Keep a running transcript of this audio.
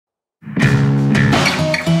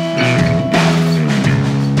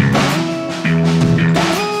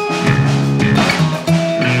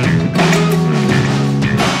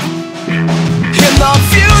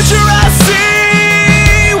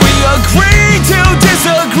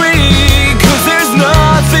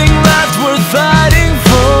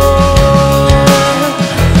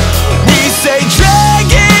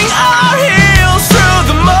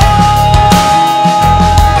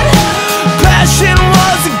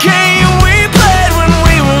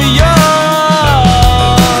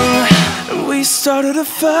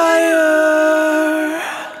fire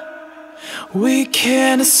we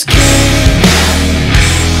can't escape.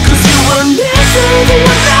 Cause you were never the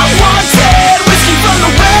one I wanted. Whiskey from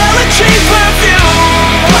the well and cheap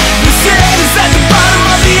perfume. The set is at the bottom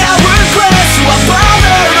of the hourglass, so I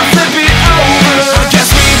bother to flip it over. I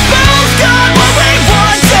guess we both got what we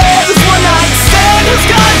wanted. This one night stand has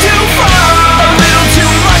gone too far, a little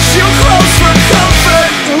too much, too close for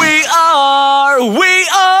comfort. We are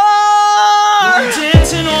We're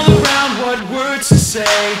dancing all around what words to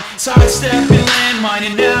say, sidestepping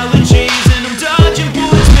landmine analogies, and I'm dodging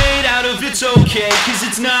bullets made out of it's okay, cause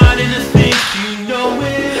it's not in a think, you know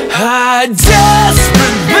it. I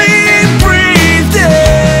desperately breathed in,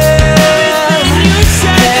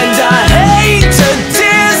 and I hate to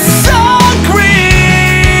disagree.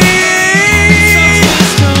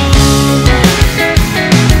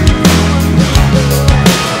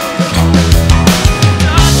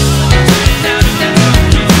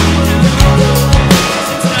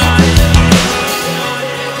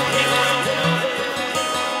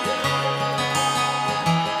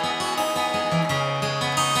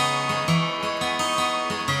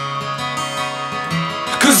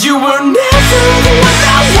 Cause you were never the one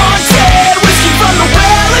I wanted. Whiskey from the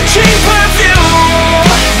well and cheap perfume.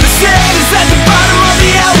 The set is at the bottom of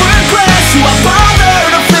the hour.